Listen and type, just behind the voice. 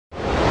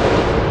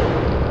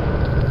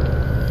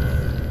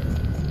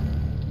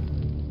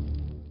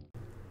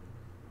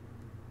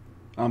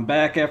I'm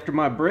back after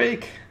my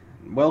break.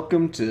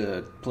 Welcome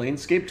to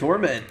Planescape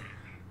Torment.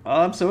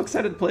 I'm so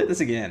excited to play this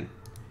again.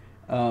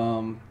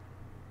 Um,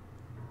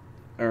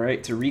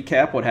 Alright, to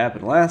recap what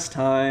happened last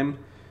time,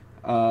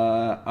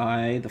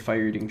 the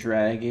Fire-Eating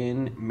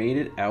Dragon, made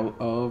it out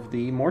of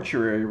the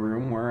mortuary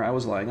room where I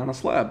was lying on a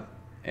slab.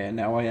 And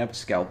now I have a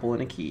scalpel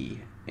and a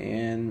key,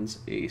 and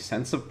a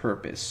sense of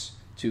purpose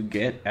to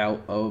get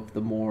out of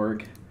the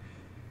morgue.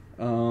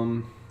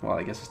 Well,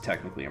 I guess it's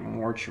technically a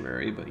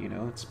mortuary, but, you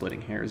know, it's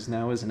splitting hairs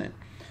now, isn't it?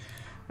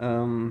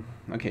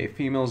 Okay,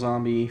 female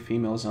zombie.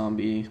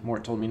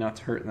 Mort told me not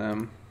to hurt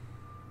them.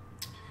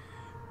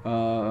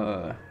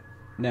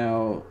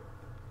 Now,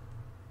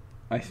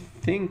 I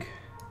think...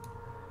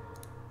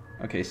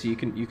 Okay, so you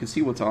can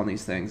see what's on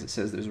these things. It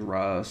says there's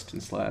rust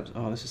and slabs.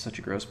 Oh, this is such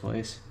a gross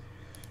place.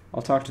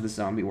 I'll talk to the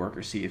zombie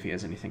worker, see if he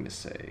has anything to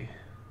say.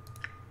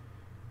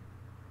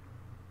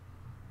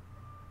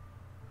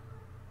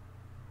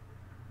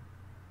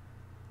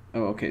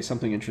 Oh, okay,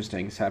 something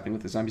interesting is happening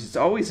with the zombies. It's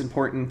always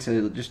important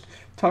to just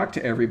talk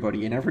to everybody.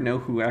 You never know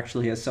who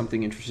actually has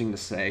something interesting to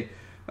say.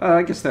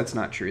 I guess that's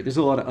not true. There's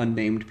a lot of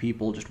unnamed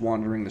people just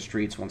wandering the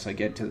streets once I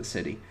get to the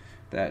city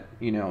that,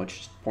 you know, it's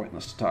just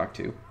pointless to talk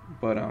to.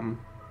 But,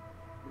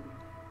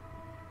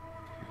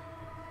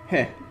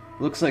 heh,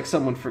 looks like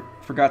someone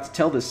forgot to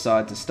tell this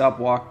sod to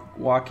stop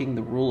walking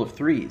the rule of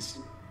threes.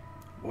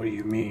 What do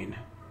you mean?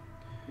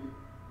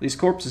 These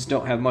corpses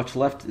don't have much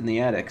left in the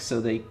attic, so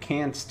they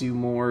can't do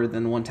more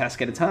than one task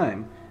at a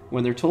time.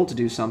 When they're told to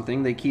do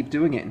something, they keep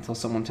doing it until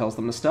someone tells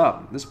them to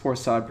stop. This poor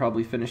sod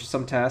probably finished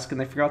some task and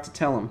they forgot to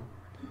tell him.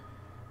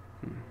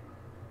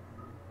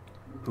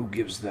 Who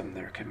gives them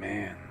their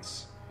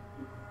commands?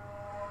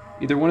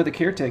 Either one of the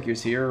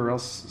caretakers here, or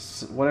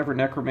else whatever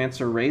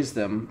necromancer raised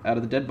them out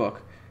of the dead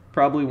book.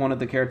 Probably one of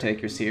the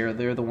caretakers here.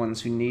 They're the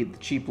ones who need the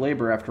cheap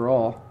labor after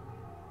all.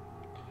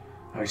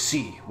 I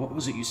see. What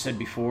was it you said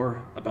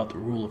before about the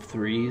rule of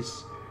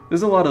threes?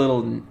 There's a lot of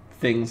little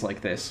things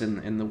like this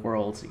in the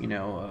world, you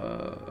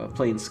know,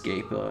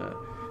 Planescape.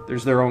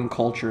 There's their own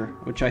culture,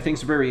 which I think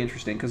is very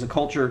interesting, because a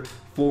culture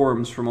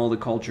forms from all the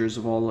cultures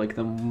of all, like,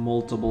 the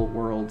multiple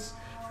worlds.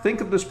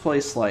 Think of this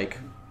place like...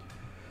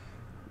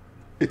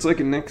 It's like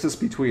a nexus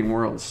between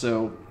worlds,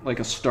 so, like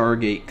a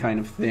Stargate kind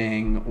of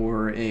thing,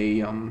 or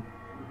a,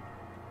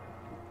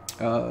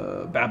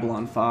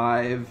 Babylon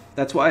 5.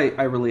 That's why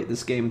I relate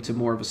this game to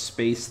more of a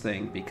space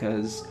thing,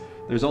 because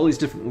there's all these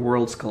different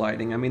worlds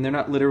colliding. I mean, they're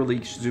not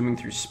literally zooming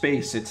through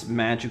space, it's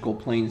magical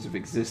planes of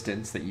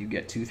existence that you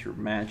get to through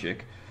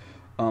magic.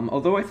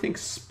 Although I think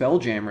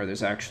Spelljammer,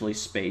 there's actually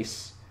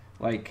space,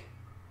 like,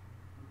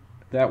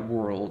 that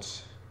world,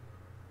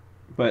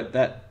 but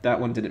that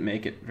one didn't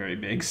make it very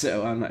big,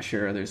 so I'm not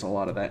sure there's a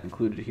lot of that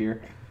included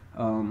here.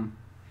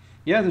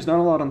 Yeah, there's not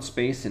a lot on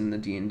space in the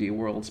D&D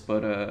worlds,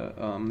 but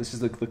this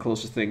is the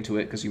closest thing to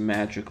it, because you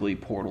magically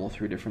portal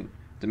through different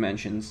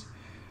dimensions.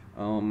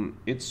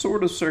 It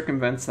sort of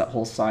circumvents that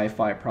whole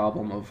sci-fi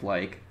problem of,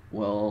 like,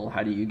 well,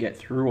 how do you get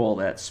through all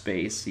that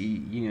space?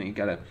 You know, you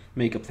gotta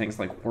make up things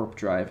like warp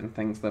drive and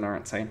things that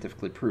aren't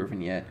scientifically proven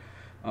yet.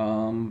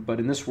 But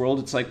in this world,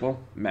 it's like, well,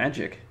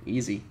 magic.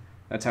 Easy.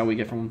 That's how we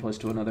get from one place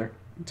to another.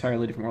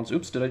 Entirely different worlds.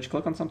 Oops, did I just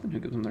click on something? Who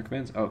gives them their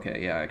commands?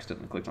 Okay, yeah, I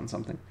accidentally clicked on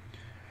something.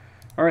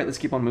 Alright, let's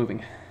keep on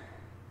moving.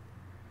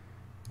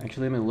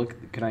 Actually, I'm gonna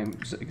look... Can I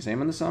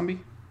examine the zombie?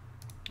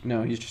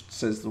 No, he just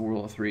says the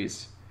rule of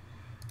threes.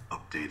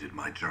 Updated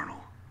my journal.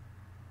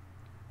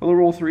 Well, the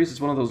rule of threes is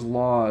one of those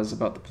laws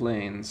about the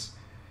planes.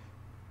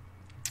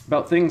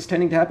 About things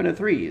tending to happen in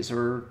threes,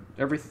 or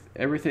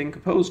everything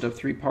composed of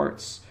 3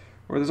 parts.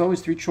 Or there's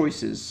always 3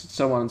 choices,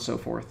 so on and so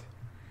forth.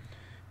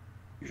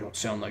 You don't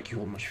sound like you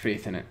hold much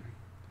faith in it.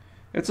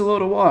 It's a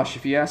load of wash,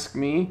 if you ask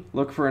me.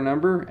 Look for a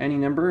number, any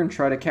number, and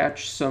try to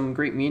catch some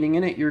great meaning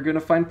in it. You're going to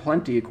find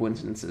plenty of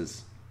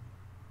coincidences.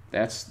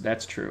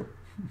 That's true.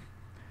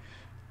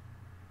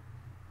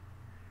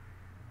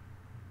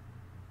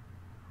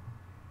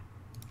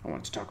 I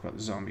want to talk about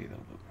the zombie a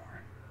little bit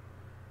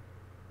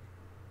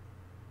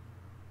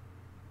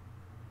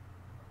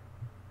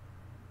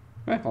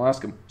more. I'll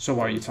ask him. So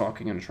why are you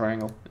talking in a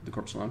triangle? The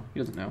corpse alone. He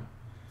doesn't know.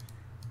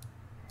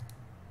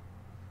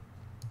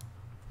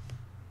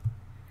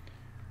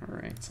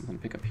 Alright, something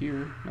to pick up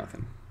here.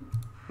 Nothing.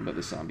 What about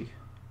this zombie?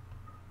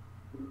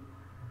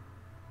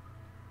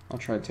 I'll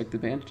try to take the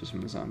bandages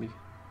from the zombie.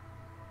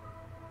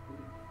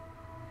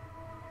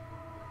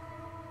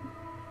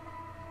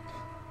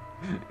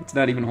 It's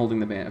not even holding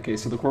the band. Okay,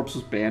 so the corpse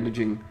was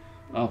bandaging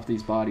up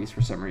these bodies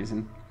for some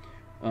reason.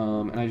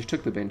 And I just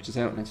took the bandages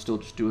out, and it's still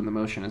just doing the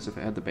motion as if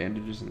it had the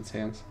bandages in its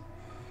hands.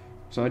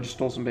 So I just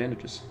stole some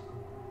bandages.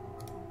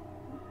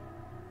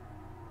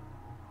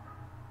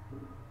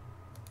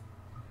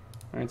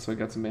 Alright, so I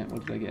got some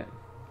what did I get?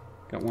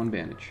 Got 1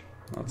 bandage.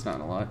 Well, that's not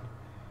a lot.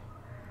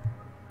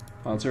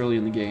 Well, it's early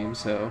in the game,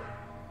 so...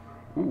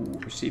 Ooh,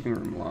 receiving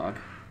room log.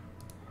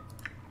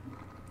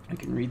 I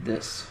can read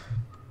this.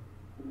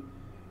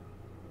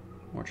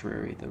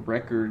 Mortuary. The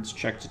records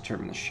check to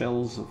determine the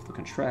shells of the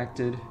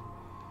contracted.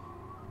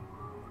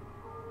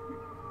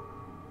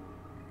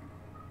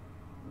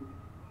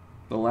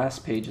 The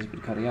last page has been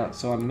cutting out,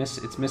 so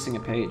it's missing a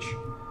page.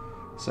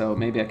 So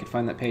maybe I could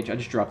find that page. I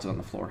just dropped it on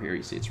the floor here.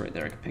 You see it's right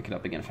there. I could pick it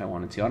up again if I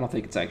wanted to. I don't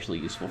think it's actually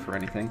useful for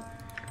anything.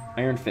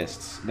 Iron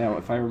Fists. Now,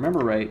 if I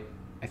remember right,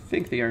 I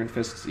think the Iron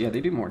Fists, yeah,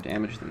 they do more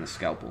damage than the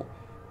Scalpel.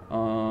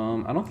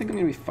 I don't think I'm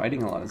going to be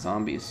fighting a lot of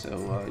zombies,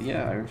 so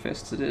yeah, Iron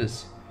Fists it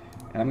is.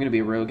 And I'm going to be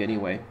a rogue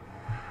anyway.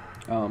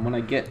 When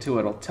I get to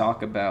it, I'll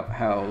talk about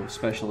how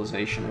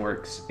specialization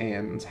works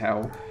and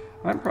how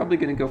I'm probably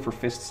going to go for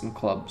Fists and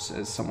Clubs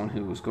as someone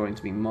who is going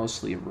to be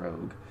mostly a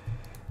rogue.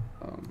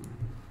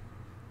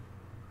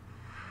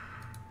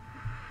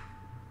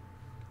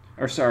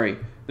 Or sorry,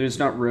 there's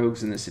not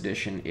rogues in this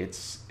edition,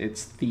 it's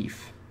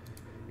Thief.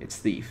 It's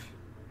Thief.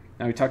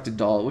 Now we talked to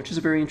Dahl, which is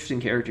a very interesting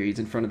character. He's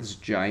in front of this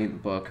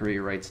giant book where he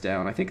writes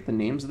down, I think, the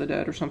names of the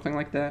dead or something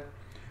like that.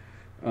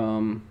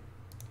 I'm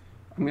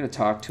going to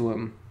talk to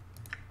him.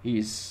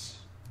 He's,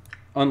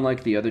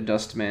 unlike the other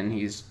Dustmen,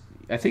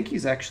 I think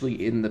he's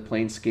actually in the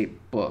Planescape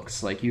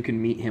books. Like, you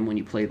can meet him when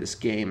you play this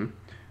game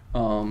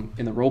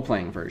in the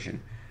role-playing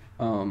version.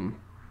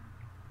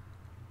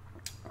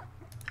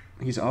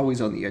 He's always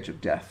on the edge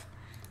of death.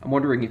 I'm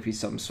wondering if he's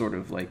some sort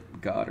of,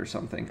 like, god or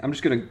something. I'm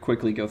just going to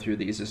quickly go through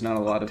these. There's not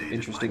a lot of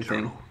interesting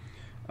thing.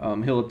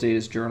 He'll update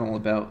his journal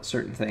about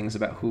certain things,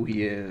 about who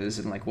he is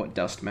and, like, what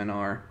Dustmen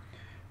are.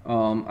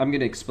 I'm going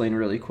to explain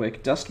really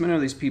quick. Dustmen are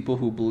these people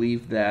who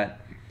believe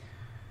that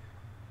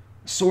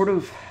sort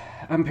of,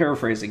 I'm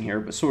paraphrasing here,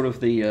 but sort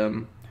of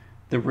the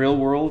real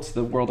world,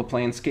 the world of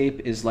Planescape,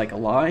 is like a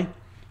lie.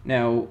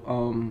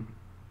 Now,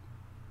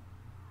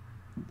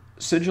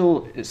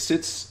 Sigil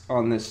sits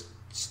on this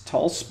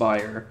tall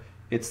spire.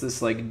 It's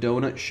this like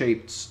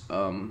donut-shaped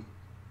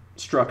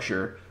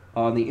structure.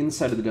 On the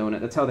inside of the donut,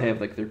 that's how they have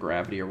like their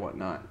gravity or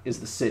whatnot, is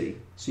the city.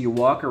 So you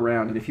walk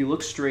around, and if you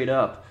look straight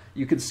up,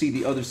 you can see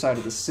the other side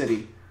of the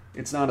city.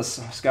 It's not a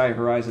sky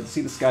horizon. To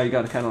see the sky, you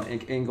got to kind of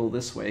angle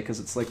this way because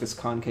it's like this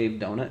concave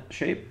donut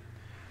shape.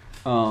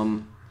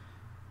 And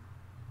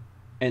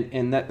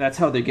that's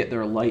how they get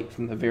their light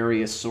from the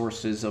various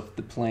sources of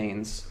the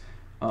planes.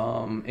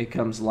 It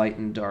comes light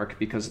and dark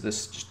because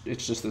this.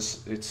 It's just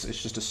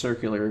a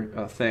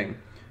circular thing,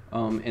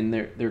 and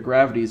their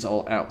gravity is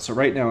all out. So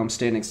right now I'm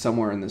standing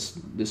somewhere in this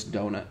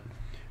donut,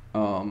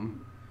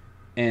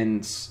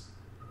 and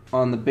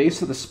on the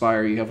base of the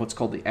spire you have what's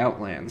called the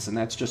Outlands, and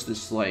that's just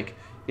this like.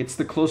 It's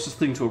the closest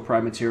thing to a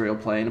Prime-Material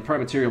plane. A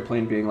Prime-Material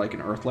plane being like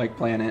an Earth-like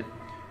planet.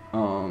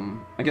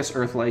 I guess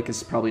Earth-like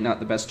is probably not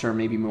the best term.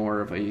 Maybe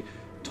more of a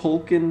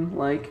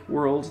Tolkien-like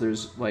world.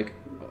 There's like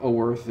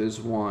Oerth is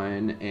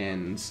one,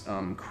 and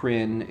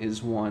Kryn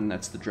is one.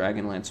 That's the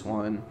Dragonlance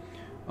one.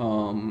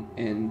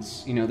 And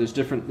you know, there's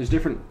different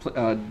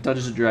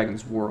Dungeons and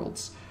Dragons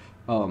worlds,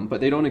 but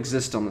they don't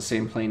exist on the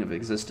same plane of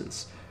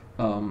existence.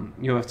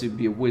 You have to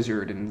be a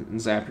wizard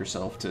and zap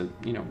yourself to,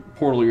 you know,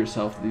 portal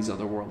yourself to these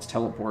other worlds,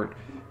 teleport.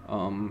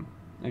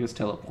 I guess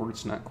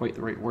teleport's not quite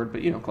the right word,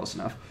 but, you know, close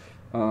enough.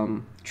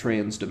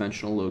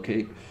 Trans-dimensional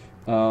locate.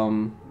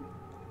 Now,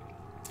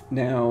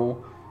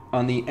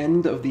 on the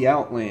end of the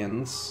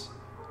Outlands,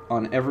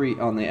 on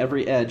the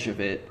every edge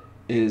of it,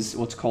 is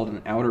what's called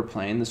an outer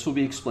plane. This will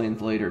be explained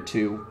later,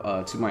 too,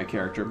 to my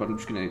character, but I'm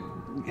just going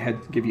to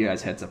give you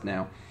guys heads up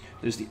now.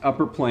 There's the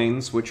upper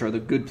planes, which are the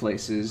good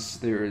places.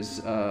 There's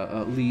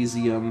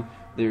Elysium.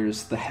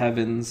 There's the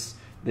Heavens.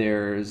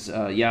 There's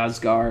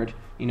Yasgard.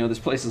 You know, there's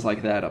places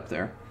like that up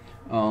there.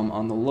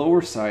 On the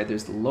lower side,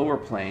 there's the lower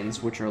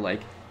planes, which are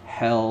like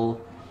Hell,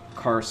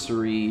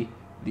 Carcery,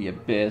 the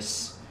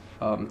Abyss,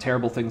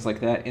 terrible things like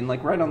that. And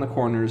like right on the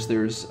corners,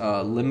 there's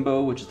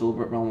Limbo, which is the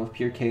realm of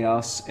pure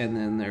chaos, and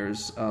then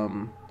there's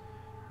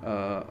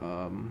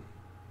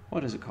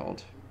what is it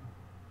called?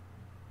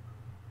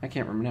 I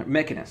can't remember.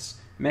 Mechanus.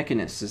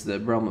 Mechanus is the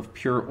realm of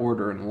pure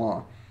order and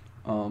law.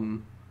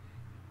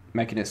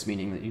 Mechanus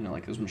meaning that, you know,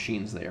 like those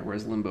machines there,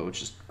 whereas Limbo, it's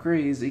just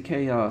crazy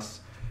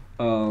chaos.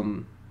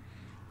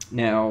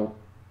 Now,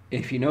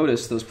 if you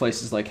notice, those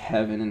places like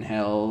Heaven and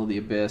Hell, the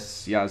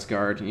Abyss,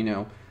 Yasgard, you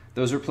know,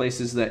 those are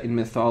places that in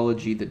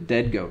mythology the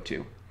dead go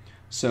to.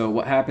 So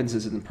what happens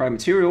is in the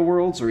Prime-Material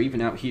worlds, or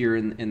even out here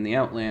in the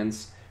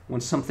Outlands,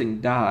 when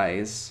something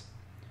dies,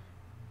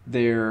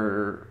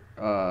 their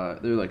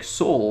like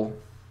soul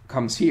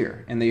comes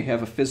here, and they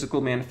have a physical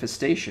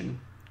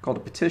manifestation called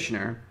a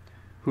petitioner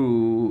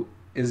who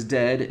is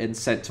dead and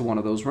sent to one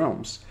of those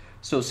realms.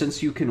 So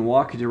since you can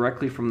walk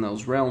directly from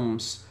those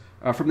realms,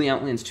 from the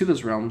Outlands to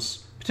those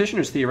realms,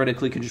 petitioners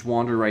theoretically can just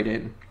wander right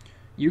in.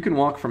 You can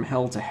walk from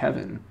hell to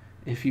heaven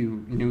if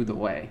you knew the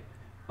way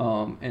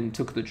and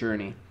took the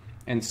journey.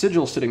 And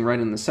Sigil's sitting right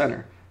in the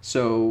center.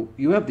 So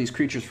you have these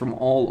creatures from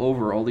all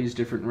over, all these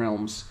different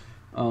realms,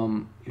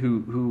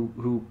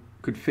 who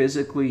could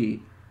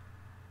physically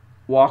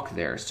walk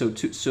there. So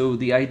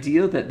the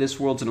idea that this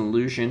world's an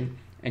illusion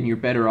and you're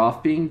better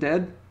off being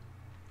dead,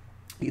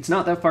 it's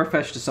not that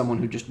far-fetched to someone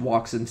who just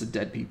walks into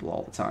dead people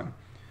all the time.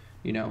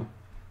 You know,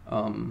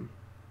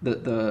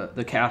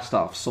 the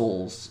cast-off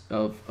souls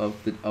of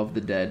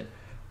the dead,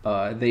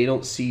 they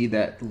don't see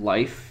that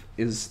life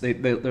is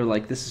they're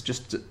like, this is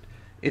just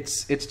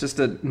it's just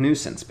a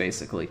nuisance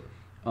basically.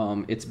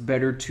 It's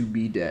better to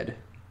be dead.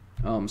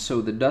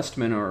 So the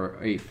Dustmen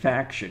are a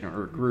faction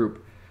or a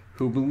group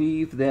who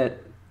believe that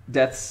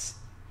that's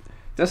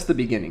the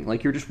beginning.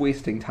 Like, you're just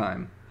wasting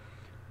time.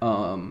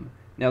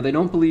 Now, they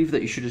don't believe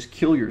that you should just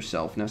kill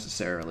yourself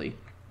necessarily.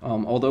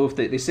 Although if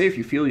they say if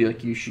you feel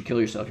like you should kill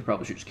yourself, you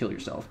probably should just kill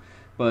yourself.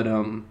 But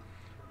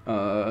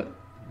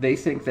they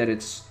think that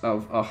it's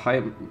of a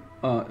high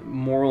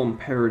moral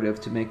imperative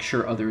to make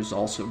sure others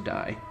also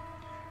die.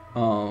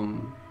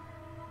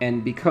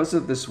 And because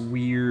of this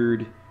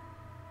weird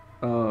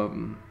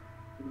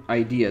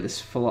idea, this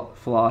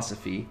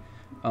philosophy,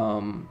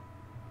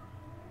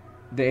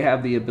 they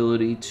have the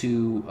ability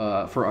to,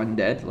 for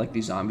undead, like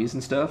these zombies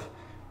and stuff,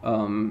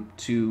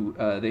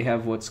 they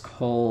have what's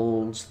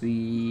called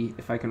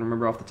if I can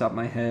remember off the top of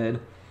my head,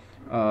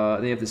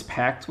 they have this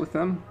pact with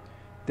them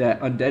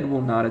that undead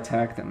will not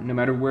attack them, no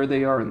matter where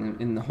they are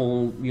in the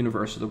whole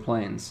universe of the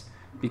planes,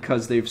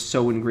 because they've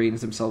so ingrained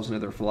themselves into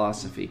their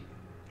philosophy.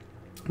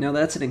 Now,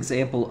 that's an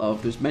example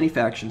of, there's many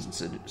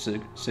factions in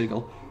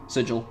Sigil,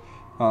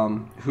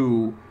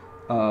 who,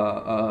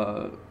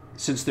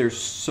 since they're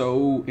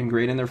so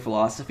ingrained in their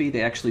philosophy,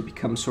 they actually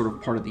become sort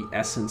of part of the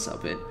essence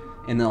of it,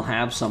 and they'll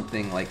have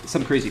something like,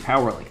 some crazy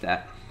power like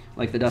that,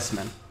 like the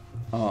Dustmen,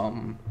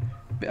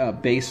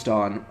 based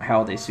on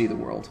how they see the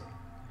world.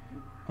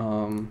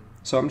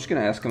 So I'm just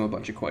going to ask them a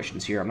bunch of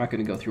questions here. I'm not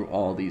going to go through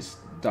all these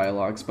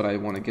dialogues, but I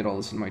want to get all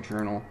this in my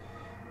journal.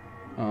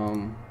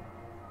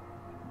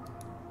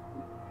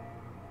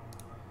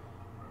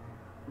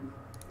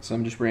 So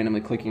I'm just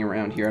randomly clicking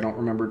around here. I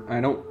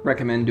don't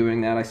recommend doing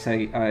that.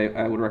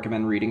 I would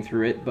recommend reading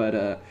through it,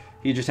 but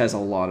he just has a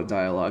lot of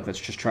dialogue that's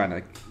just trying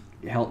to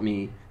help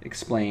me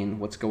explain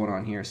what's going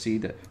on here. See,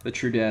 the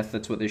true death,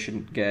 that's what they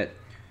shouldn't get.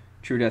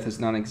 True death is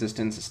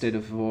non-existence, a state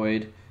of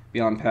void,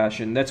 beyond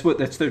passion. That's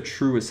their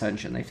true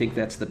ascension. They think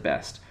that's the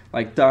best.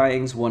 Like,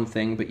 dying's one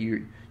thing, but you're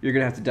going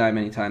to have to die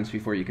many times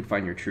before you can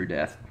find your true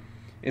death.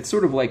 It's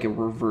sort of like a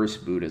reverse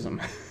Buddhism.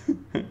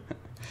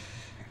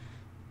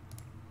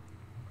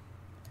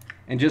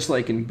 And just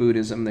like in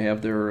Buddhism, they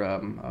have their,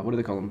 what do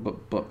they call them,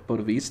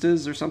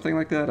 Bodhisattvas or something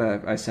like that?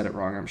 I said it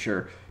wrong, I'm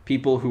sure.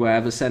 People who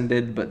have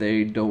ascended, but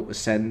they don't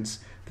ascend,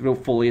 they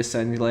don't fully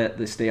ascend,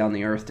 they stay on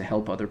the earth to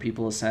help other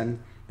people ascend.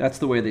 That's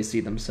the way they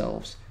see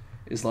themselves.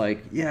 Is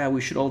like, yeah, we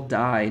should all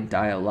die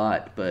a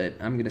lot, but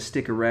I'm going to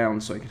stick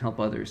around so I can help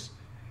others.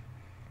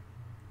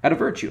 Out of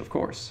virtue, of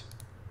course.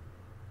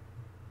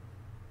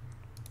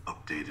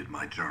 Updated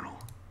my journal.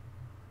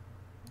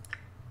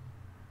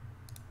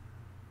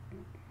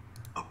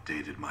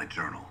 Updated my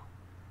journal.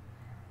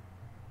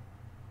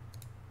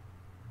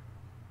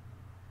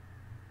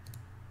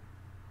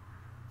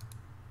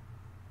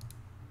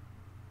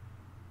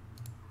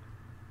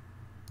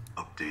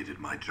 Updated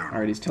my journal.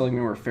 Alright, he's telling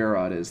me where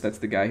Farod is. That's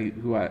the guy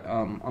who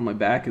on my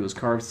back, it was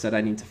carved, said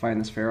I need to find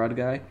this Farod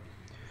guy.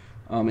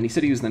 And he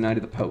said he was the Knight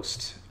of the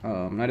Post.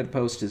 Knight of the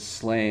Post is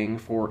slang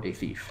for a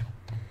thief.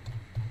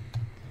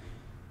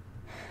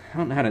 I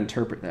don't know how to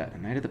interpret that. A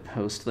Knight of the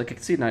Post. Like, I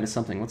could see a Knight of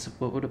something.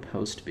 What would a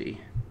post be?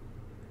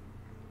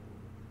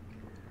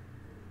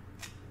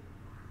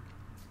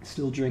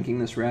 Still drinking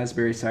this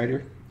raspberry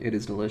cider. It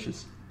is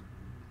delicious.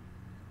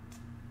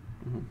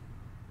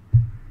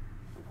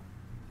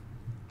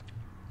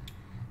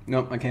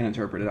 Nope, I can't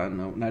interpret it. I don't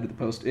know. Knight of the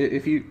Post.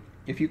 If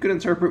you could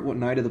interpret what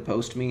Knight of the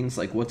Post means,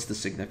 like, what's the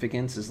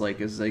significance? Is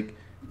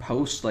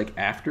post, like,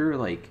 after,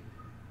 like,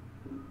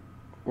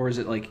 or is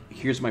it like,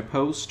 here's my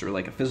post, or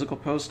like a physical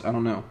post? I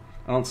don't know.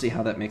 I don't see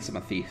how that makes him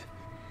a thief.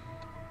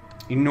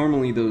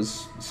 Normally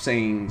those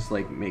sayings,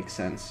 like, make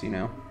sense, you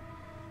know?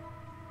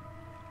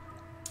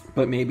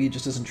 But maybe it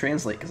just doesn't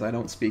translate, because I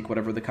don't speak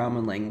whatever the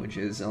common language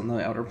is on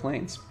the Outer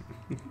Planes.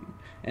 And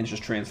it's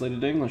just translated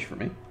to English for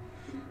me.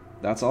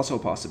 That's also a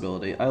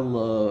possibility. I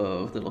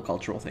love little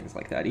cultural things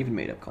like that, even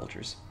made-up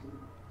cultures.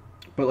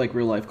 But, like,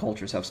 real-life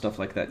cultures have stuff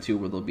like that, too,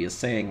 where there'll be a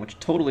saying which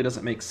totally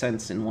doesn't make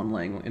sense in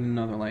in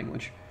another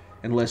language,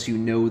 unless you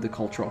know the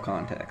cultural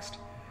context.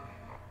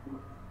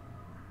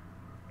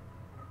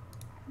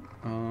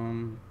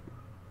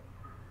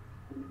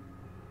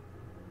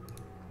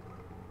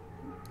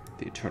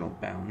 The eternal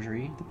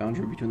boundary. The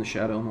boundary between the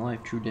shadow and the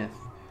life. True death.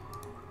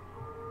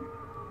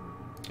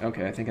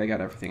 Okay, I think I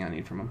got everything I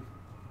need from him.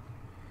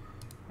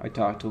 I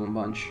talked to him a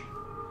bunch.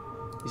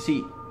 You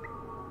see,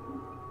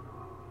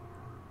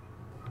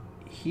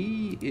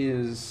 he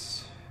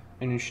is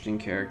an interesting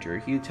character.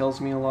 He tells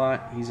me a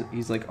lot.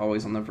 He's like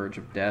always on the verge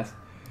of death.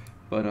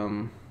 But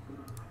well,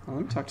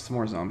 let me talk to some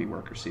more zombie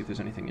workers, see if there's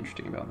anything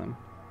interesting about them.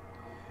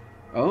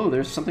 Oh,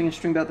 there's something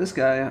interesting about this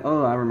guy.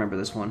 Oh, I remember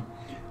this one.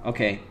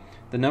 Okay,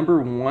 the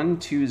number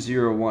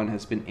 1201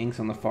 has been inked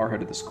on the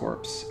forehead of this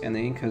corpse, and the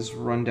ink has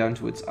run down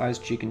to its eyes,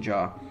 cheek, and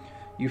jaw.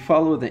 You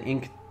follow the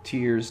ink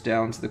tears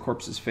down to the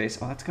corpse's face.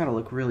 Oh, that's gotta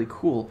look really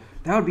cool.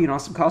 That would be an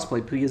awesome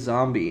cosplay. Be a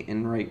zombie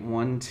and write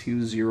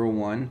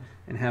 1201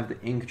 and have the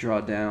ink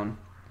draw down.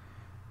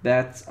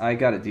 I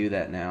gotta do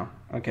that now.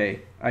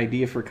 Okay,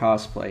 idea for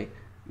cosplay.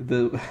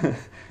 The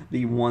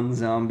the one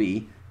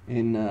zombie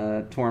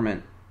in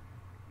Torment.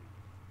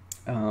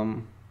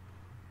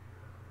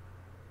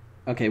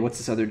 Okay, what's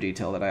this other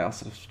detail that I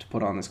also have to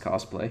put on this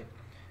cosplay?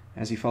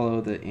 As you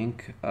follow the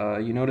ink,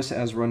 you notice it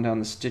has run down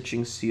the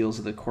stitching seals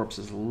of the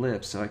corpse's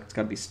lips, so it's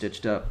got to be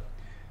stitched up.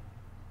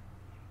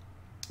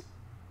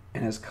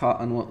 And has caught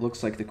on what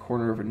looks like the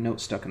corner of a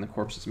note stuck in the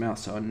corpse's mouth.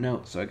 So a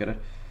note. So I gotta...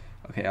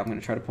 Okay, I'm gonna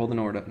try to pull the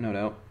note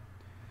out.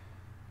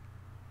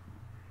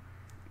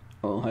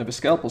 Oh, I have a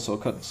scalpel, so I'll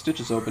cut the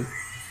stitches open.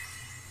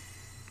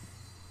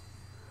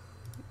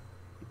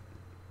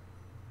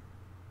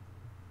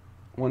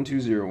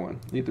 "1201.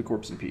 Leave the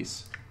corpse in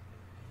peace."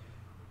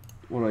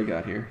 What do I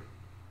got here?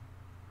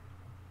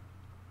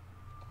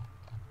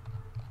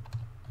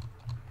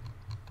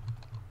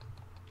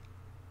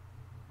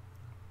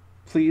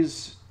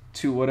 "Please,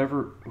 to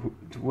whatever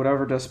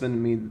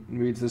dustbin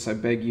reads this, I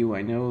beg you,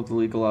 I know the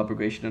legal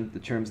obligation under the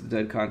terms of the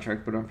dead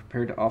contract, but I'm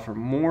prepared to offer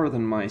more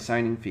than my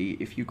signing fee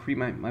if you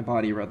cremate my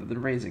body rather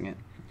than raising it.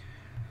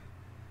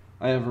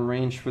 I have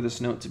arranged for this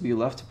note to be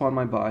left upon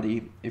my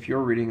body. If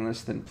you're reading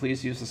this, then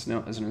please use this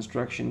note as an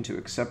instruction to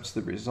accept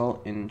the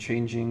result in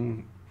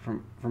changing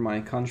from my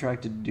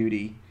contracted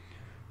duty.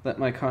 Let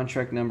my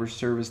contract number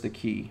serve as the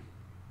key."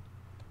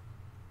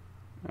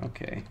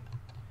 Okay.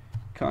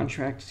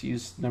 Contract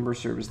use number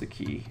serve as the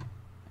key.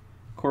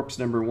 Corpse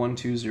number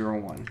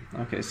 1201.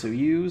 Okay, so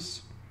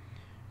use...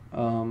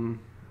 so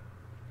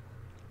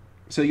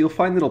you'll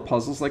find little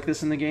puzzles like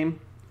this in the game,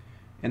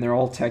 and they're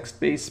all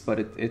text-based, but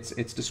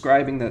it's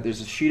describing that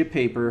there's a sheet of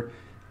paper.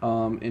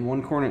 In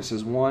one corner it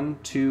says 1,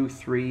 2,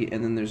 3,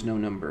 and then there's no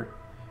number.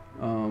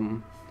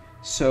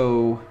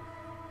 So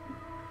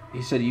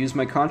he said use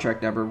my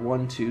contract number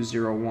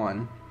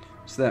 1201.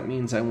 So that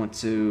means I want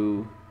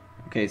to...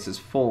 Okay, it says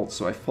fold,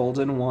 so I fold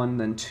in 1,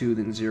 then 2,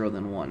 then 0,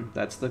 then 1.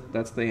 That's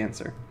the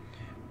answer.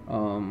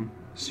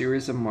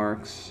 Series of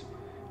marks.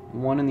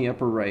 1 in the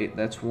upper right,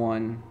 that's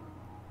 1.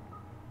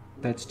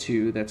 That's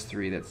 2, that's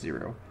 3, that's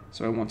 0.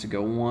 So I want to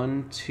go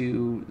 1,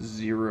 2,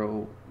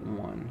 0,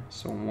 1.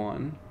 So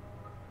 1.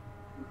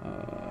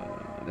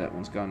 That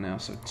one's gone now,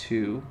 so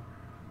 2.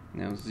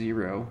 Now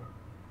 0.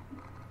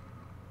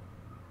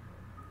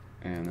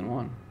 And then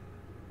 1.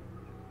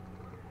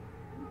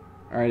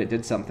 Alright, it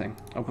did something.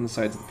 Open the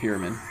sides of the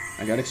pyramid.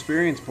 I got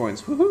experience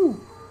points. Woohoo!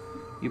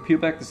 You peel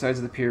back the sides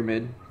of the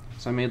pyramid.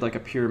 So I made like a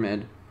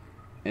pyramid.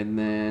 And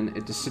then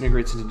it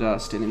disintegrates into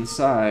dust. And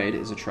inside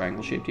is a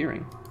triangle-shaped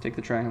earring. Take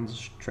the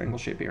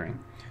triangle-shaped earring.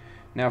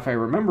 Now, if I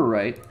remember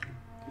right,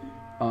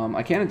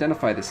 I can't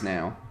identify this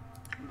now.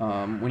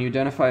 When you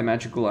identify a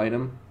magical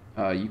item,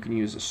 you can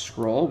use a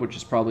scroll, which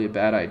is probably a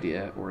bad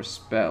idea, or a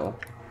spell.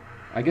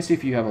 I guess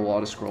if you have a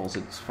lot of scrolls,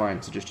 it's fine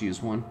to just use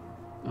one.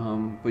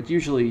 But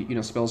usually, you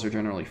know, spells are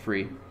generally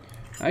free.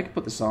 I can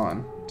put this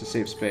on to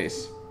save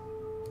space.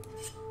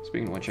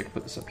 Speaking of which, I can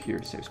put this up here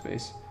to save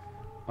space.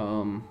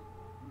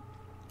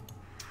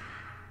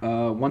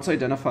 Once I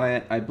identify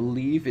it, I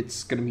believe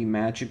it's going to be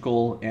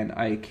magical, and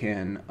I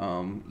can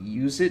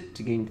use it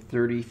to gain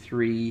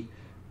 33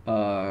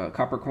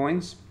 copper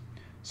coins.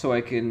 So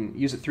I can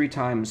use it 3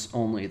 times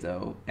only,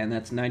 though, and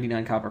that's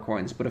 99 copper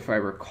coins. But if I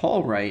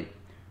recall right,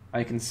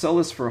 I can sell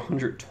this for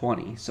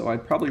 120, so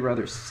I'd probably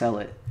rather sell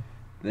it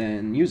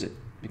than use it,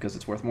 because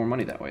it's worth more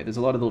money that way. There's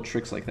a lot of little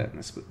tricks like that in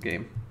this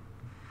game.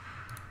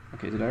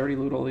 Okay, did I already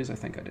loot all these? I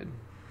think I did.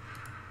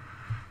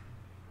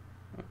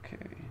 Okay,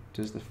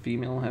 does the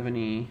female have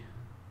any...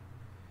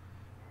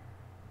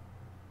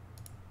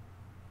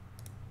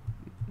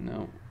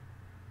 No.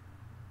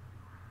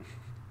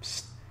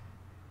 Psst.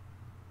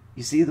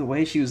 You see the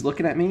way she was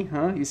looking at me,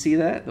 huh? You see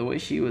that? The way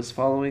she was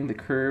following the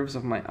curves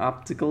of my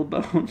optical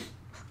bone?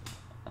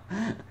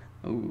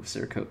 Oh,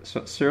 so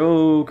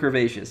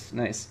curvaceous.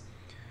 Nice.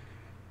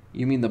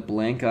 You mean the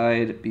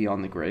blank-eyed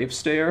beyond the grave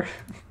stare?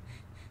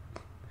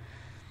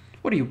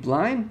 What, are you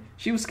blind?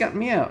 She was scouting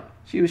me out.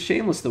 She was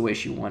shameless the way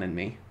she wanted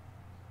me.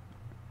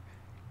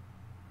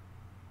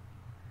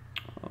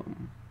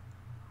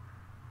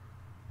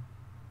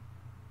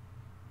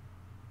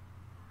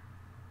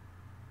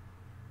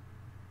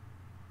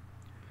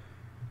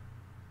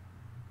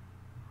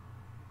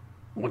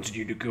 Wanted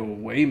you to go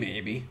away,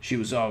 maybe. She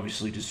was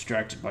obviously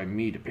distracted by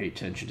me to pay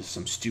attention to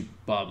some stupid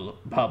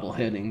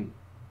bobbing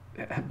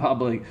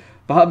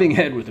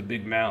head with a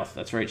big mouth.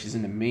 That's right, she's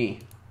into me.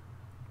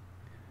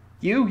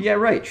 You? Yeah,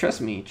 right.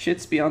 Trust me,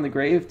 chits beyond the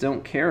grave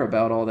don't care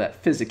about all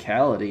that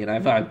physicality, and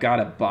I've got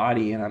a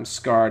body, and I'm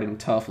scarred and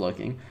tough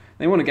looking.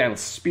 They want a guy with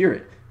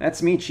spirit.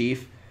 That's me,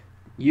 Chief.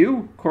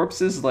 You?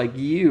 Corpses like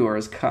you are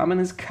as common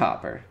as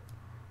copper.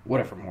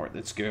 Whatever, Mort,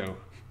 let's go.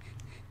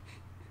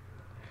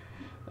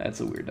 That's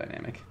a weird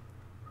dynamic.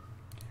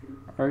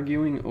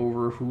 Arguing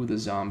over who the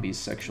zombie's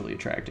sexually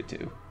attracted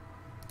to.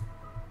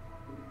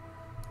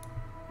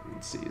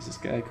 Let's see, is this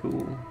guy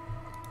cool?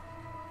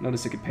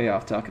 Notice it could pay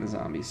off talking to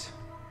zombies.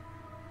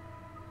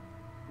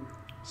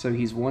 So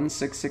he's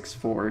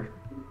 1664,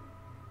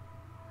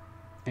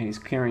 and he's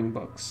carrying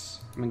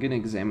books. I'm going to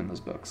examine those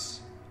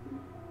books.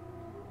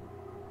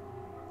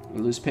 A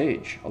loose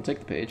page. I'll take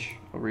the page.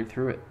 I'll read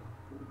through it.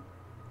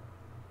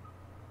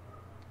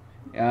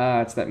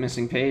 Ah, it's that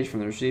missing page from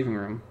the receiving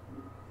room.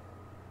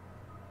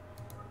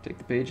 Take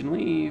the page and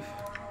leave.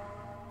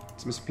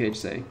 What's Mr. Page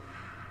say?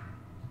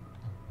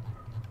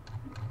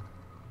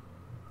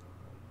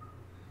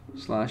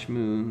 Slash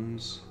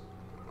Moons,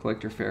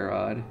 Collector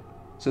Farad.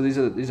 So these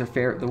are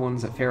the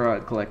ones that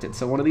Farad collected.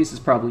 So one of these is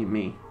probably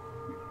me.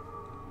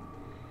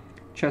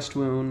 Chest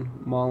Wound,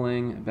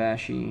 Mauling,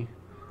 Abashi.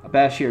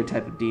 Abashi are a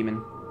type of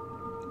demon.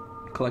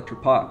 Collector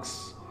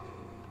Pox.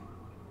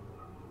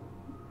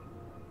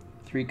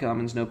 3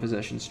 commons, no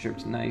possession,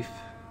 stripped knife.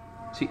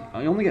 See,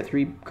 I only get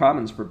 3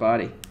 commons per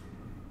body.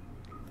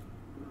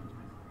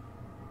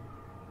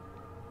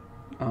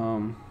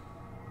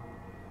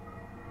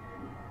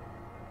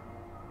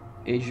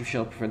 Age of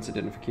Shell prevents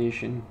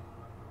identification.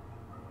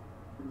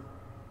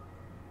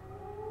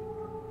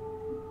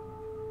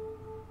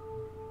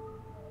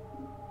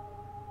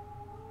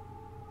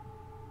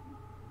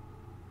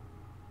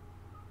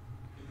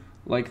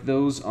 Like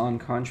those on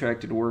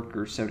contracted work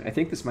or 7. I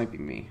think this might be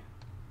me.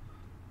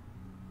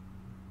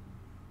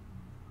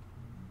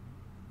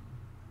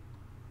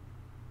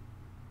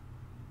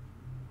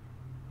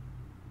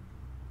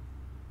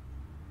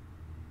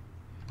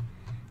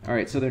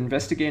 Alright, so they're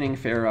investigating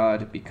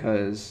Farad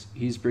because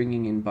he's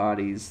bringing in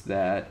bodies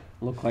that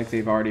look like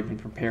they've already been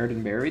prepared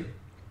and buried.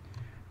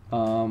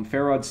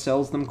 Farad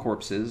sells them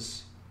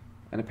corpses,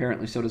 and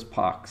apparently so does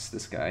Pox,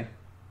 this guy.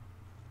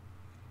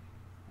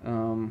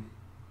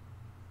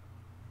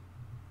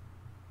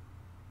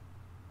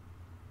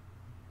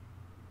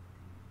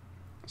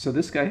 So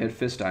this guy had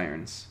fist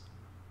irons.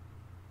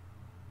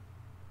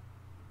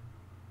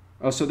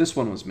 Oh, so this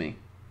one was me.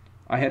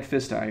 I had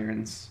fist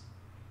irons.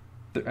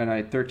 And I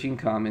had 13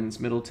 commons,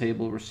 middle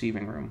table,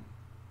 receiving room.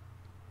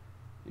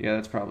 Yeah,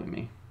 that's probably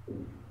me.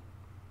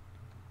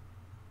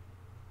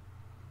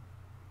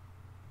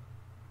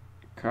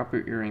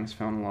 Copper earrings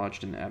found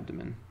lodged in the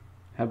abdomen.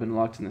 Have been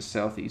locked in the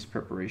southeast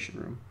preparation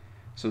room.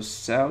 So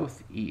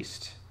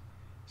southeast.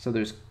 So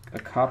there's a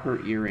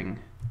copper earring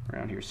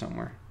around here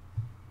somewhere.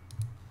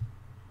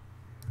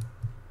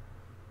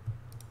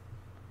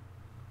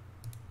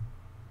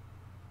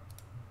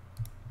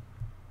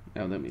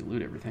 Now let me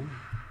loot everything.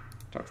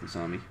 Talk to the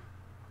zombie.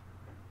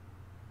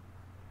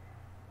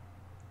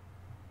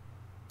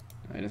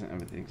 No, he doesn't have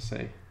anything to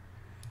say.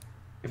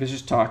 If it's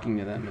just talking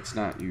to them, it's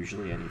not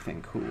usually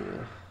anything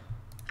cool.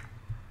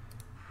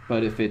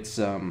 But if it's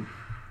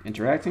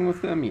interacting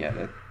with them,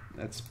 yeah,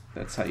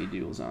 that's how you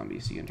deal with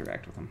zombies. You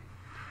interact with them.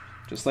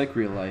 Just like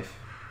real life.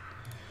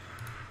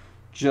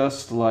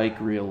 Just like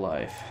real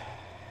life.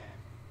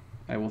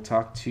 I will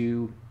talk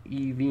to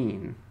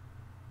Evine.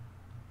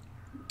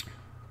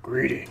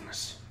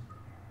 Greetings.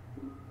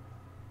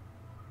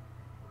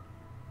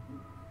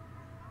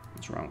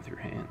 What's wrong with your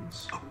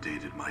hands?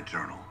 Updated my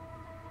journal.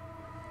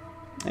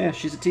 Yeah,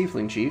 she's a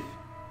tiefling, Chief.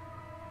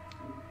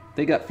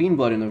 They got fiend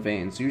blood in their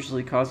veins.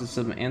 Usually causes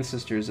some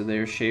ancestors of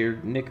theirs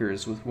shared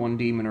knickers with one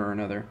demon or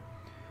another.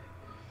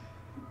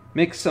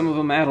 Makes some of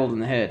them addled in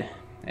the head.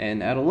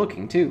 And addle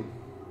looking, too.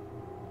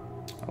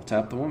 I'll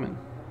tap the woman.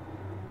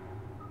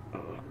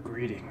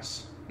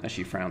 Greetings. As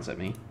she frowns at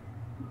me.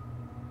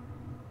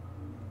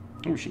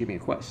 Oh, she gave me a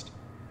quest.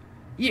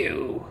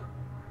 You!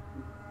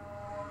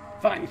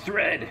 Find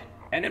thread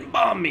and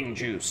embalming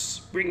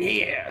juice. Bring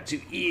here to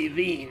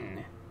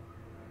Evine.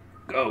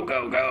 Go,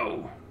 go,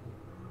 go.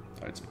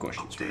 I had some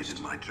questions first.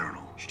 Updated my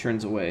journal. She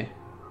turns away.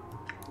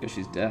 Because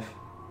she's deaf.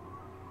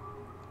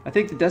 I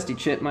think the dusty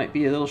chit might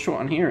be a little short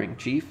on hearing,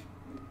 Chief.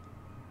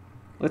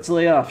 Let's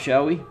lay off,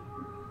 shall we?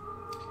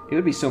 It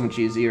would be so much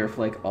easier if,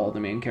 like, all the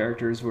main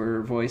characters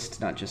were voiced,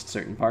 not just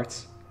certain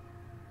parts.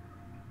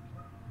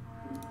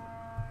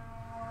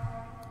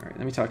 Alright,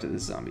 let me talk to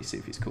this zombie, see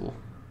if he's cool.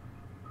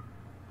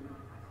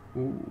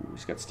 Ooh,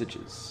 he's got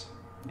stitches.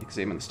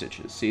 Examine the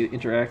stitches. See,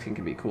 interacting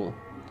can be cool.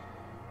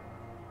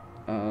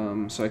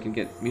 So I can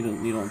get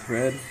needle and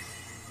thread.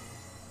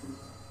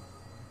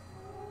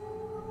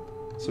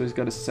 So he's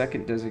got a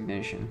second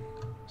designation.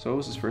 So what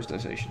was his first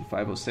designation?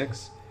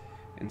 506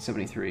 and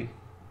 73.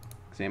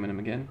 Examine him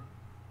again.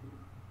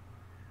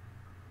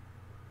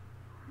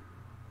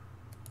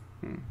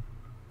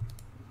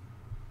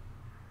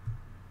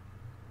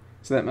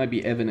 So that might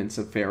be evidence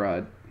of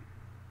Farad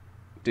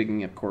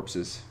digging up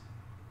corpses.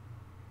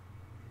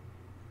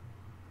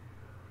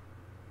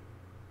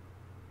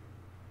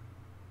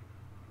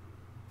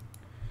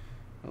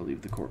 I'll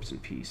leave the corpse in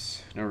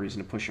peace. No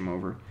reason to push him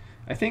over.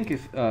 I think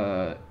if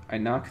I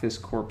knock this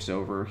corpse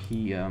over,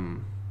 he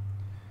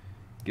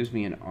gives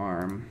me an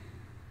arm.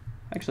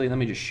 Actually, let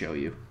me just show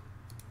you.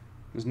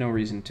 There's no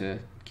reason to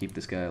keep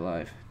this guy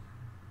alive.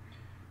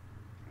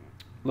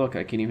 Look,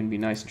 I can even be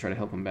nice and try to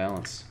help him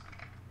balance.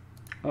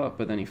 Oh,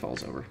 but then he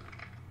falls over.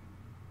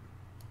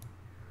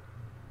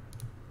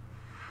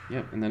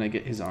 Yep, and then I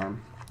get his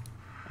arm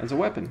as a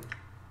weapon.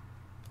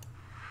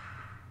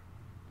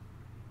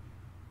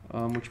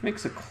 Which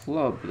makes a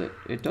club that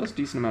it does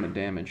decent amount of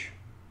damage.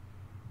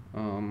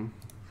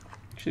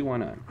 Actually, why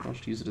not? I'll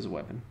just use it as a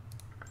weapon.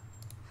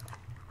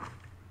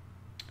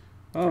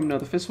 No,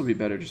 the fist will be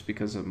better just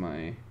because of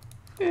my...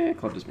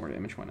 club does more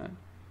damage, why not?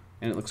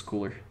 And it looks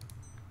cooler.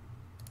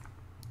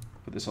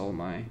 Put this all in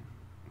my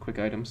quick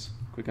items,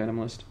 quick item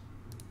list.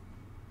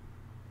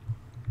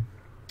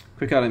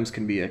 Quick items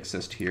can be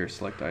accessed here.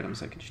 Select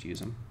items, I can just use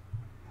them.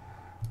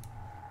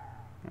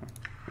 Oh,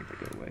 I think they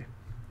go away.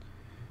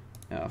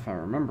 Now, if I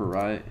remember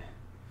right,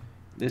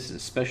 this is a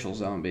special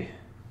zombie.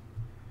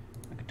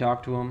 I can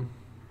talk to him.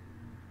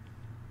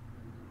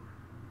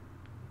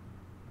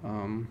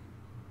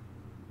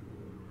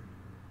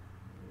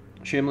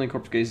 Shambling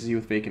corpse gazes you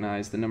with vacant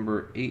eyes. The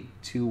number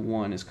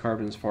 821 is carved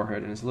in his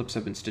forehead, and his lips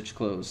have been stitched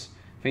closed.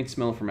 Faint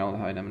smell of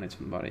formaldehyde emanates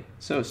from the body.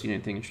 So, seen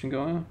anything interesting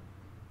going on?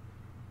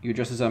 You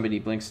address the zombie and he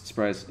blinks in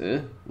surprise.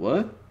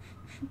 What?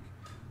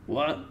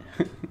 What?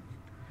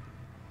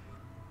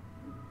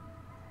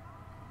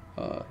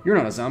 You're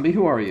not a zombie.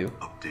 Who are you?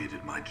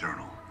 Updated my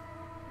journal.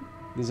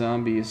 The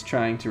zombie is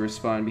trying to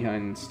respond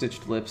behind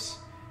stitched lips.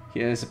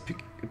 He has a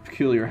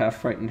peculiar,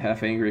 half-frightened,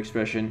 half-angry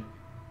expression.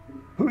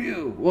 Who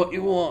you? What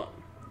you want?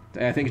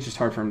 I think it's just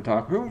hard for him to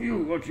talk. Who you?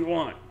 What you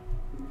want?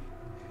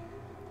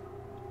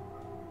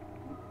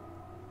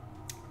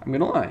 I'm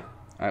gonna lie.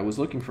 I was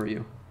looking for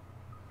you.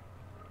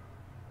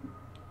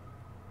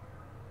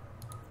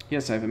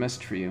 Yes, I have a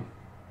message for you.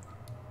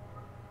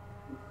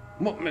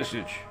 What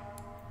message?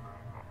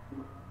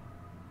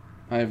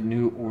 I have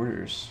new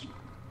orders.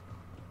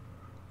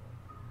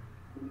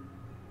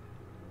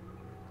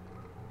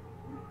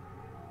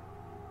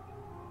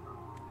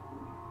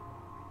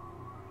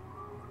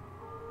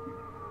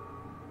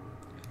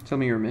 Tell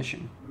me your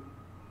mission.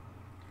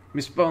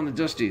 Respawn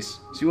the Dusties.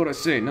 See what I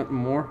say, nothing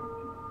more.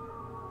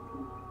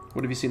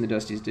 What have you seen the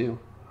Dusties do?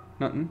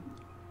 Nothing.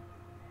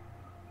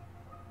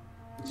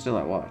 Still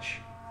at watch.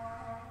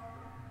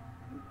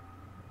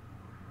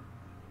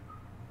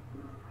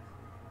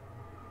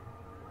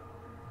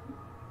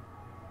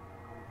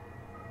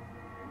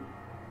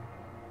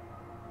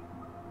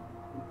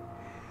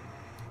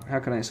 How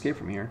can I escape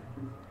from here?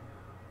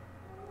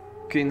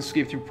 Can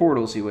escape through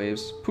portals, he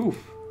waves.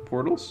 Poof.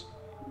 Portals?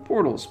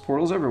 Portals.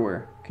 Portals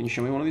everywhere. Can you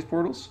show me one of these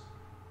portals?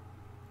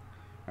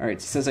 Alright,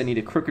 it says I need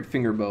a crooked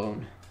finger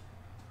bone.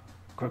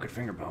 Crooked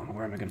finger bone.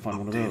 Where am I going to find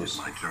one of those?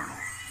 My journal.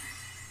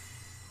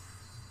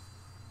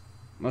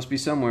 Must be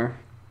somewhere.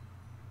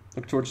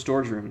 Look towards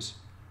storage rooms.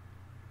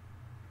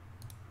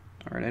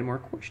 Alright, any more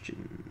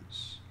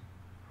questions?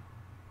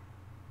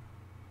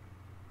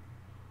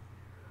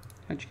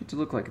 How'd you get to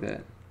look like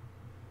that?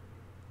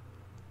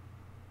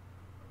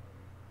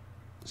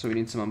 So we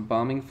need some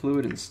embalming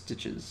fluid and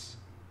stitches.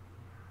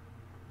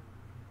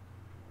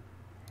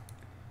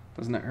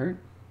 Doesn't that hurt?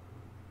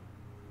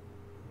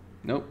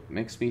 Nope,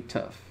 makes me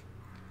tough.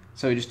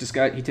 So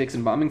he takes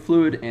embalming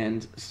fluid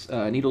and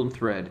needle and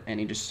thread, and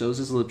he just sews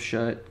his lips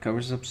shut,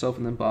 covers himself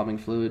in the embalming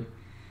fluid,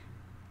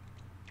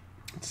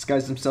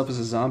 disguises himself as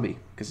a zombie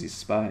because he's a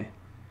spy.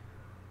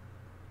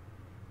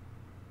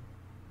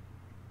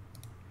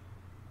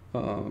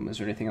 Is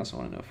there anything else I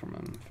want to know from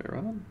him,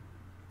 Farah?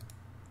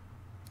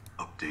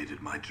 Updated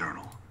my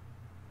journal.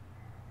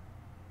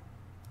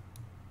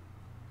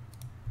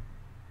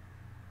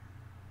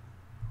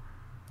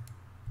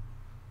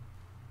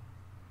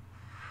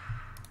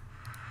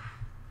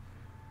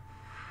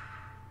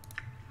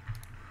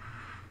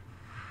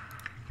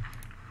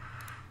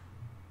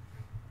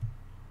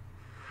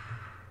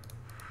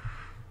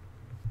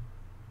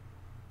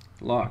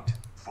 Locked.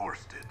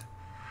 Forced it.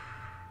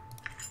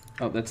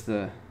 Oh, that's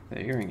the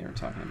earring you were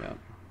talking about.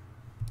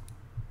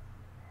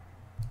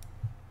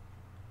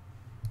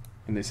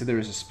 And they said there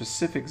was a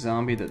specific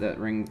zombie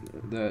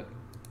that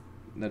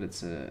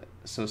it's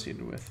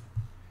associated with.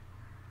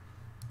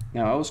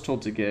 Now, I was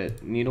told to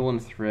get needle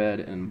and thread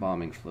and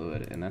embalming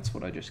fluid, and that's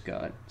what I just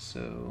got.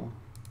 So,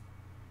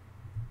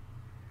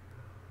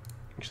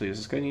 actually, does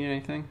this guy need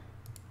anything?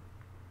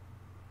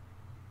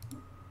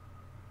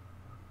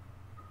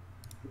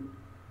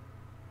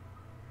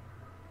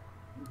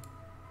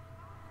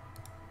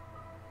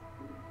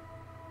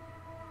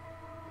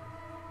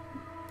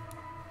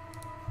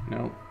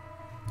 No.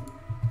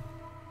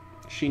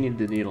 She needed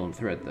the needle and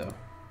thread, though.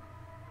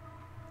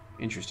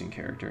 Interesting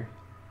character.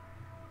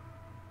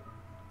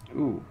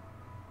 Ooh.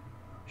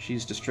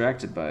 She's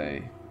distracted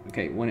by...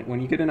 Okay,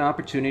 when you get an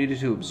opportunity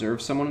to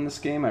observe someone in this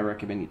game, I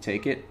recommend you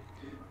take it.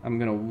 I'm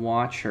gonna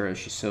watch her as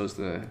she sews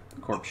the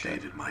corpse shut.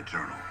 Updated my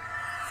journal.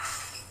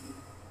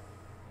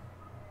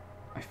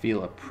 I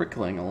feel a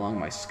prickling along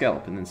my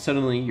scalp, and then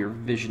suddenly your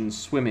vision's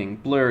swimming,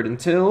 blurred,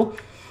 until...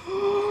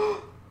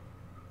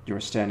 You are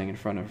standing in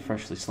front of a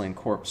freshly slain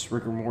corpse,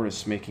 rigor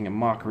mortis making a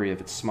mockery of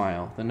its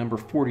smile. The number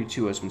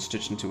 42 has been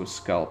stitched into his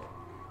scalp.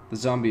 The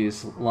zombie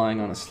is lying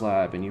on a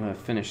slab, and you have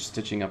finished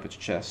stitching up its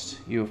chest.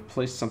 You have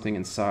placed something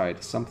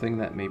inside, something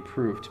that may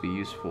prove to be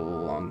useful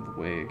along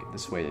the way,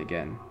 this way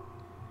again.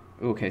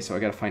 Okay, so I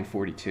gotta find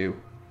 42.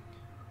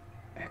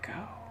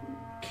 Echo,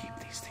 keep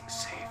these things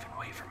safe and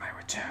wait for my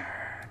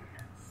return.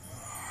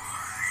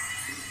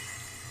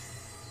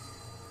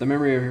 The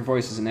memory of your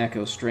voice is an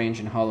echo, strange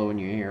and hollow in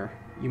your ear.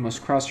 You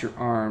must cross your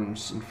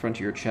arms in front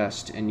of your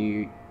chest, and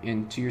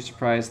to your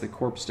surprise, the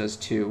corpse does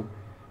too.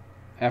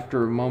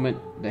 After a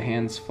moment, the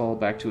hands fall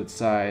back to its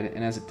side,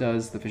 and as it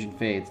does, the vision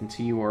fades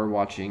until you are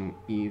watching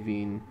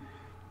Evine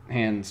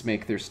hands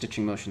make their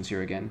stitching motions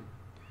here again.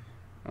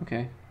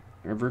 Okay.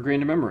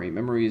 Evergreen memory.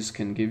 Memories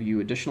can give you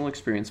additional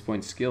experience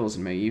points, skills,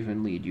 and may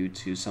even lead you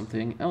to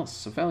something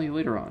else of value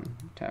later on.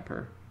 Tap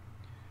her.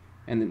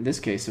 And in this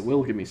case, it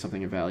will give me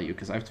something of value,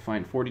 because I have to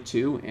find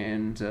 42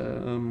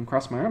 and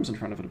cross my arms in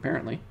front of it,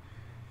 apparently.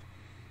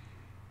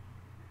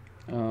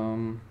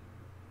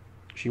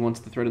 She wants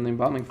the thread and the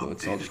embalming fluid,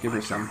 so I'll just give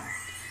her some.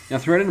 Now,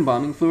 thread and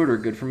embalming fluid are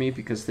good for me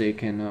because they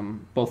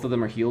can, both of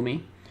them are heal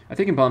me. I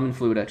think embalming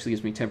fluid actually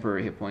gives me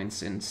temporary hit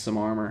points and some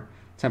armor,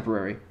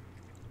 temporary.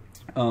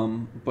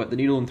 But the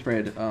needle and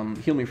thread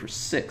heal me for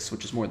 6,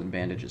 which is more than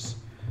bandages.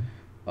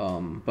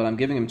 But I'm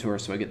giving them to her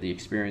so I get the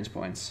experience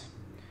points.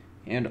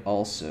 And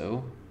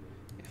also,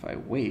 if I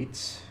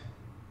wait,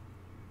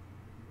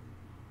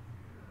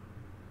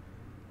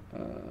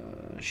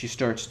 she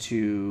starts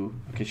to...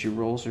 Okay, she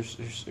rolls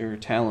her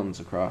talons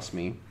across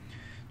me.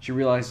 She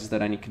realizes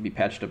that I need to be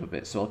patched up a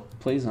bit, so I'll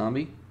play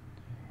zombie.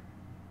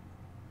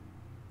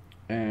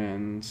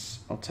 And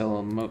I'll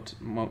tell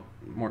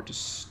Mort to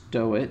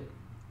stow it.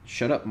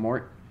 Shut up,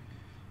 Mort.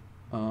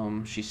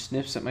 She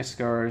sniffs at my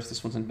scars.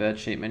 This one's in bad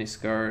shape, many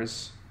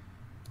scars.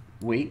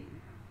 Wait.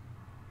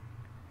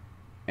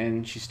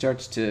 And she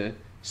starts to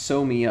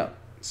sew me up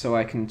so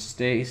I can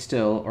stay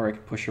still or I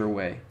can push her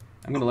away.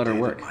 I'm going to let her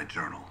work. My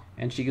journal.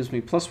 And she gives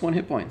me +1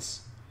 hit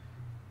points.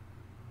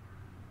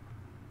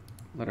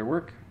 Let her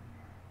work.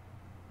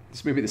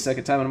 This may be the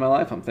second time in my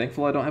life I'm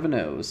thankful I don't have a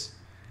nose.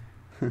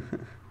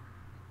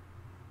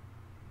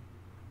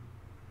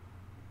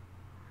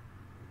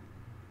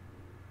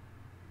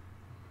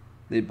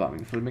 The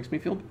bombing fluid makes me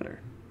feel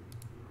better.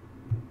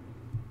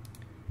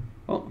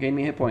 Well, gain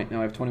me a hit point. Now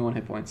I have 21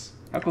 hit points.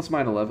 How close am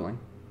I to leveling?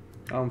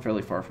 Oh, I'm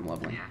fairly far from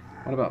leveling.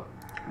 What about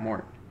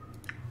Mort?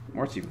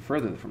 Mort's even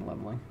further from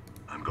leveling.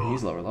 I'm going.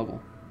 He's lower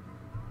level.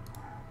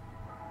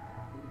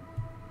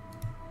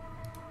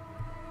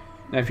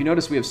 Now, if you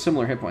notice, we have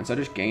similar hit points. I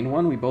just gained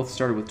 1. We both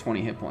started with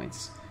 20 hit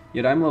points.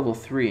 Yet I'm level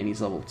 3 and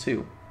he's level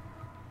 2.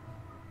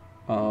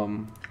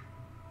 That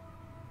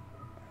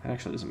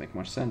actually doesn't make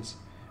much sense.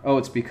 Oh,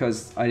 it's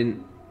because I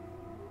didn't...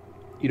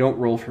 You don't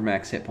roll for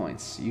max hit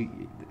points.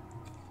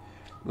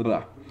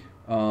 Blah,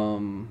 blah.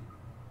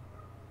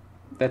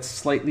 That's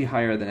slightly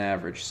higher than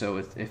average. So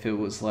if it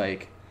was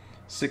like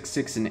 6,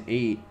 6, and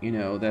 8, you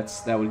know,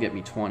 that would get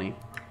me 20.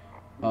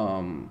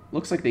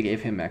 Looks like they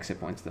gave him max hit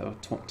points though,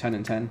 10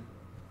 and 10.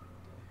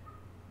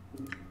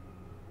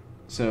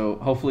 So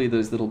hopefully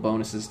those little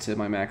bonuses to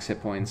my max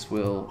hit points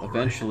will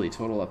eventually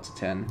total up to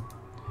 10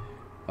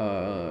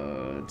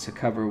 to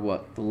cover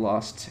what the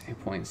lost hit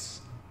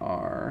points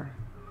are.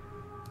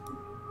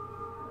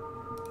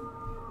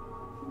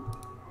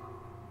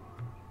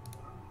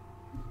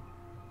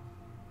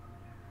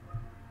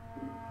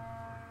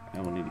 I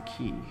will need a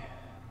key.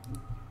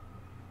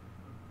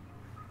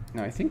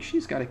 Now I think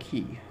she's got a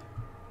key.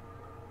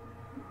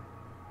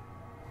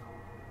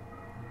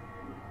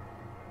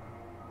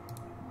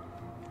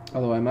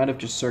 Although I might have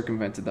just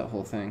circumvented that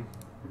whole thing.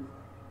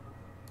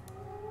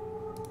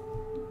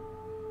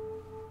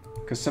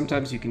 Because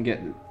sometimes you can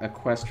get a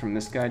quest from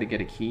this guy to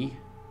get a key.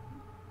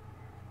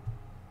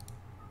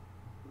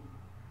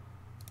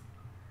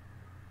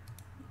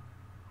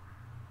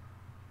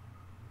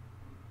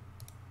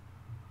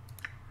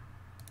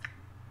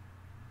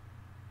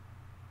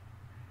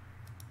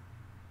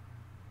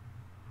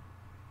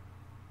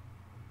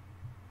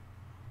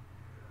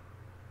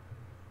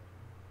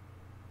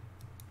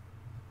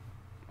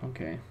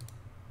 Okay.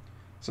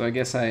 So I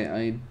guess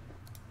I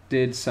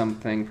did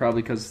something,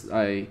 probably because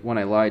when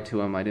I lied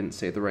to him, I didn't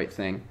say the right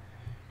thing,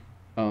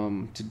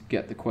 to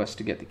get the quest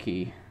to get the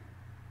key.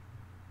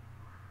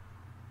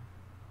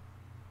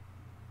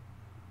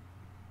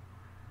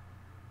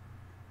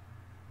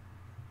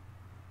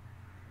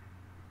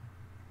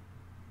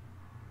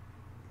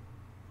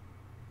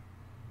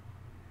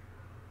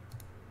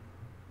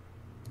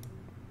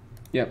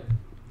 Yep.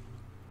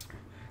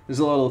 There's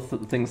a lot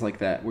of things like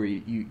that where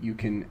you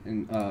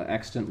can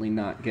accidentally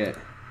not get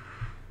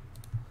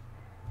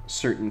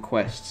certain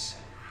quests.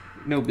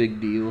 No big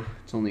deal.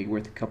 It's only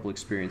worth a couple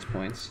experience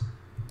points.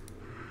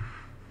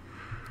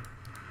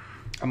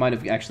 I might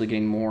have actually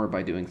gained more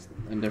by doing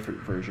a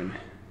different version.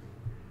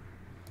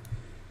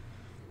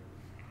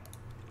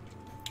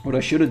 What I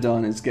should have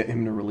done is get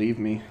him to relieve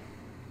me.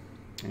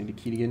 I need a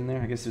key to get in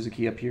there? I guess there's a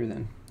key up here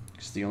then.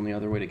 It's the only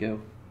other way to go.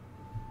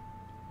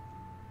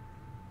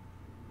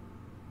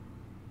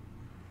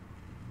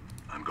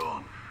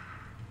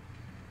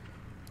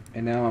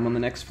 And now I'm on the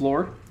next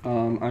floor.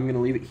 I'm going to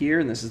leave it here,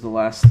 and this is the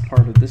last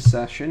part of this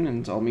session,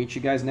 and I'll meet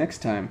you guys next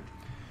time.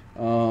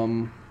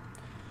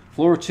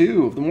 Floor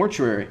 2 of the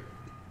mortuary.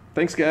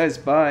 Thanks, guys.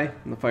 Bye.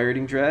 I'm the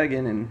Fire-Eating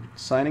Dragon, and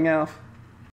signing off.